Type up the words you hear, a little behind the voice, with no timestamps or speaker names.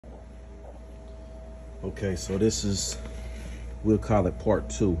Okay, so this is, we'll call it part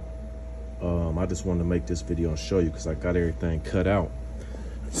 2. I just wanted to make this video and show you because I got everything cut out.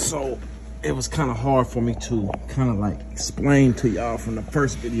 So it was kind of hard for me to kind of like explain to y'all from the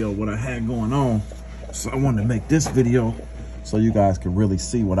first video what I had going on. So I wanted to make this video so you guys can really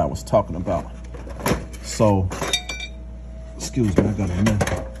see what I was talking about. So, excuse me, I got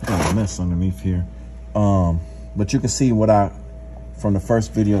a mess underneath here. But you can see what from the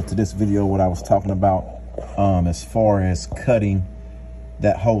first video to this video, what I was talking about as far as cutting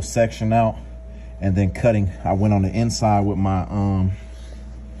that whole section out, and then cutting. I went on the inside with my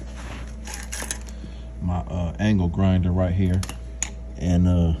angle grinder right here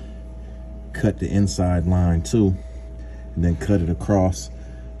and cut the inside line too, and then cut it across.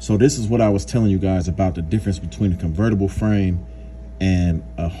 So this is what I was telling you guys about the difference between a convertible frame and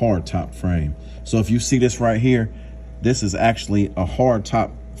a hard top frame. So if you see this right here, this is actually a hard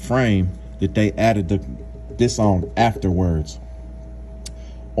top frame that they added this on afterwards.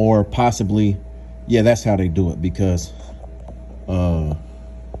 Or possibly, yeah, that's how they do it, because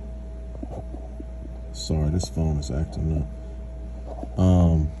sorry, this phone is acting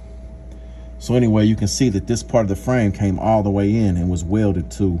up. So anyway, you can see that this part of the frame came all the way in and was welded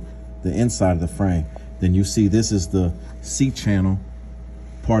to the inside of the frame. Then you see this is the C-channel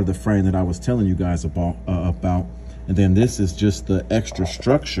part of the frame that I was telling you guys about. And then this is just the extra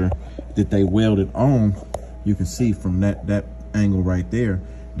structure that they welded on. You can see from that angle right there,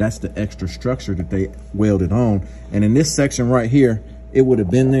 that's the extra structure that they welded on. And in this section right here, it would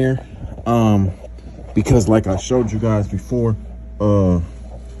have been there because like I showed you guys before, the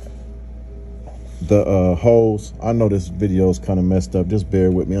holes, I know this video is kind of messed up, just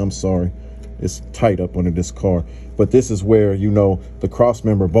bear with me, I'm sorry. It's tight up under this car, but this is where, you know, the cross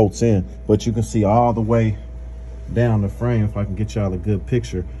member bolts in. But you can see all the way down the frame, if I can get y'all a good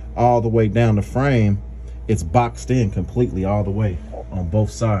picture, all the way down the frame, it's boxed in completely all the way on both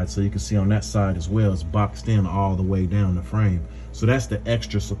sides. So you can see on that side as well, it's boxed in all the way down the frame. So that's the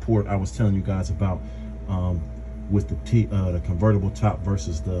extra support I was telling you guys about with the convertible top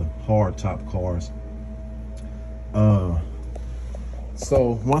versus the hard top cars.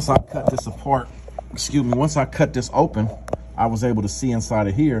 So once I cut this apart, once I cut this open, I was able to see inside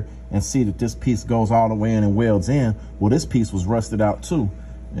of here and see that this piece goes all the way in and welds in. Well, this piece was rusted out too.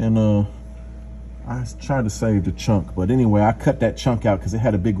 And I tried to save the chunk, but anyway, I cut that chunk out because it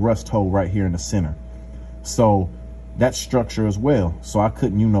had a big rust hole right here in the center. So that structure as well. So I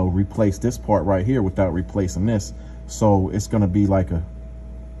couldn't, you know, replace this part right here without replacing this. So it's going to be like a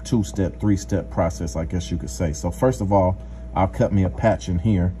 2-step, 3-step process, I guess you could say. So first of all, I'll cut me a patch in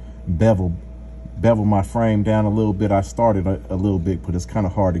here, bevel my frame down a little bit. I started a little bit, but it's kind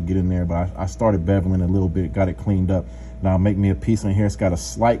of hard to get in there, but I started beveling a little bit, got it cleaned up. Now I'll make me a piece in here. It's got a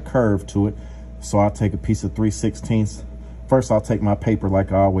slight curve to it. So I'll take a piece of 3/16. First, I'll take my paper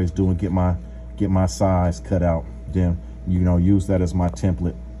like I always do and get my size cut out. Then, you know, use that as my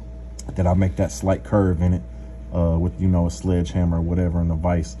template. Then I'll make that slight curve in it with, you know, a sledgehammer or whatever and a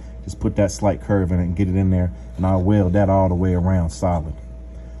vise. Just put that slight curve in it and get it in there, and I'll weld that all the way around solid.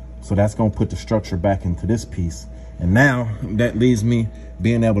 So that's gonna put the structure back into this piece. And now that leaves me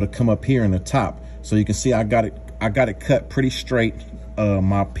being able to come up here in the top. So you can see I got it cut pretty straight.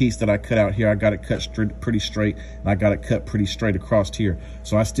 My piece that I cut out here, I got it cut pretty straight, and I got it cut pretty straight across here.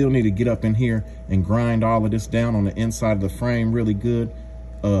 So I still need to get up in here and grind all of this down on the inside of the frame really good,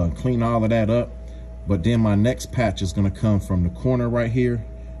 clean all of that up. But then my next patch is gonna come from the corner right here,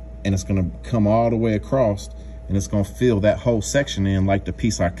 and it's gonna come all the way across, and it's gonna fill that whole section in like the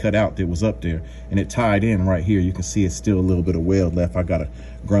piece I cut out that was up there. And it tied in right here. You can see it's still a little bit of weld left. I gotta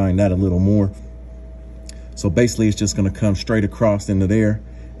grind that a little more. So basically it's just gonna come straight across into there,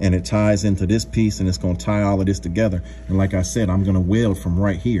 and it ties into this piece, and it's gonna tie all of this together. And like I said, I'm gonna weld from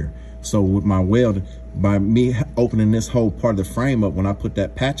right here. So with my weld, by me opening this whole part of the frame up, when I put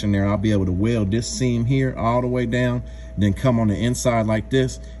that patch in there, I'll be able to weld this seam here all the way down, then come on the inside like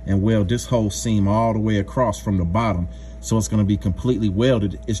this and weld this whole seam all the way across from the bottom. So it's gonna be completely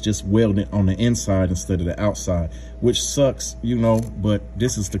welded. It's just welded on the inside instead of the outside, which sucks, you know, but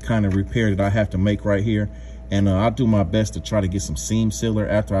this is the kind of repair that I have to make right here. And I'll do my best to try to get some seam sealer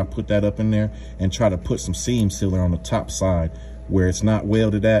after I put that up in there, and try to put some seam sealer on the top side where it's not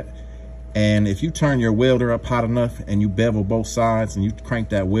welded at. And if you turn your welder up hot enough and you bevel both sides and you crank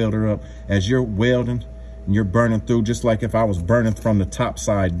that welder up, as you're welding and you're burning through, just like if I was burning from the top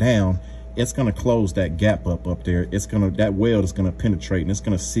side down, it's gonna close that gap up there. That weld is gonna penetrate, and it's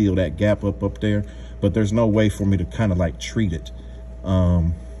gonna seal that gap up there. But there's no way for me to kind of like treat it.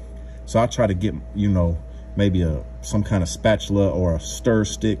 So I try to get, you know, maybe some kind of spatula or a stir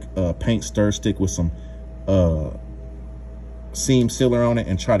stick, paint stir stick with some seam sealer on it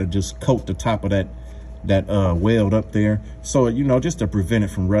and try to just coat the top of that weld up there, so you know, just to prevent it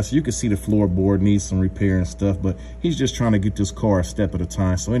from rust. You can see the floorboard needs some repair and stuff, but he's just trying to get this car a step at a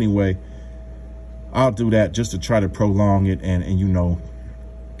time. So anyway, I'll do that just to try to prolong it and you know,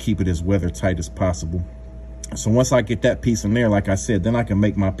 keep it as weather tight as possible. So once I get that piece in there, like I said, then I can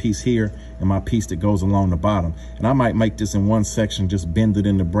make my piece here and my piece that goes along the bottom. And I might make this in one section, just bend it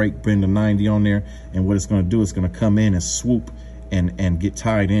in the brake, bend the 90 on there. And what it's gonna do is gonna come in and swoop and get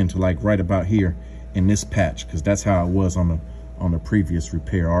tied into like right about here in this patch, because that's how it was on the previous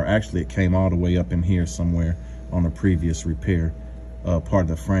repair. Or actually it came all the way up in here somewhere on the previous repair part of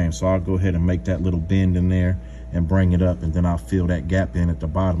the frame. So I'll go ahead and make that little bend in there and bring it up, and then I'll fill that gap in at the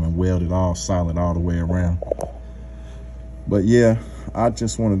bottom and weld it all solid all the way around. But yeah, I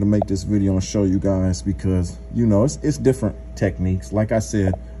just wanted to make this video and show you guys, because you know, it's different techniques. Like I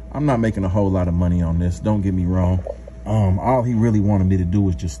said, I'm not making a whole lot of money on this, don't get me wrong. All he really wanted me to do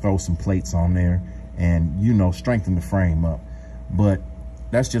was just throw some plates on there and, you know, strengthen the frame up. But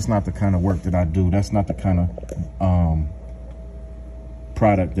that's just not the kind of work that I do. That's not the kind of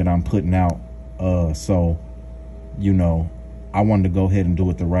product that I'm putting out. So you know, I wanted to go ahead and do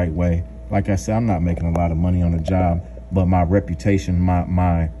it the right way. Like I said, I'm not making a lot of money on the job, but my reputation,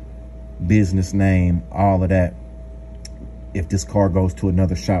 my business name, all of that, if this car goes to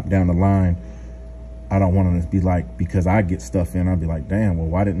another shop down the line, I don't want them to be like, because I get stuff in, I'll be like, damn, well,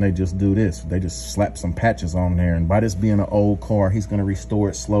 why didn't they just do this? They just slap some patches on there. And by this being an old car, he's going to restore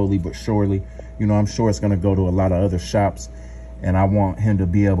it slowly but surely. You know, I'm sure it's going to go to a lot of other shops, and I want him to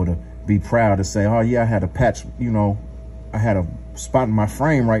be able to be proud to say, oh yeah, I had a patch, you know, I had a spot in my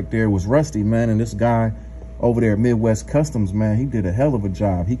frame right there was rusty, man, and this guy over there at Midwest Customs, man, he did a hell of a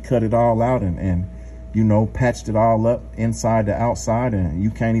job. He cut it all out and you know, patched it all up inside to outside, and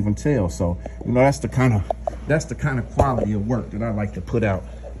you can't even tell. So you know, that's the kind of quality of work that I like to put out.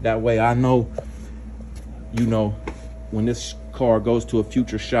 That way I know, you know, when this car goes to a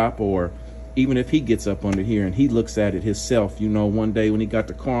future shop, or even if he gets up under here and he looks at it himself, you know, one day when he got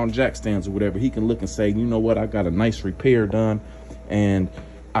the car on jack stands or whatever, he can look and say, you know what, I got a nice repair done, and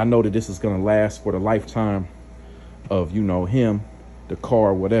I know that this is going to last for the lifetime of, you know, him, the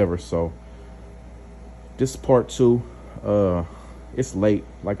car, whatever. So this is part 2. It's late.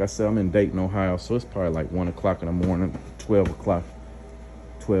 Like I said, I'm in Dayton, Ohio, so it's probably like 1 o'clock in the morning, 12 o'clock,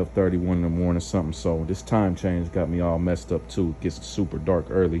 12:30, 1 in the morning, something. So this time change got me all messed up too. It gets super dark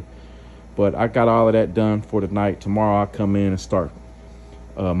early. But I got all of that done for the night. Tomorrow I'll come in and start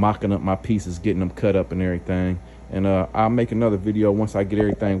mocking up my pieces, getting them cut up and everything. And I'll make another video once I get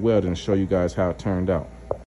everything welded and show you guys how it turned out.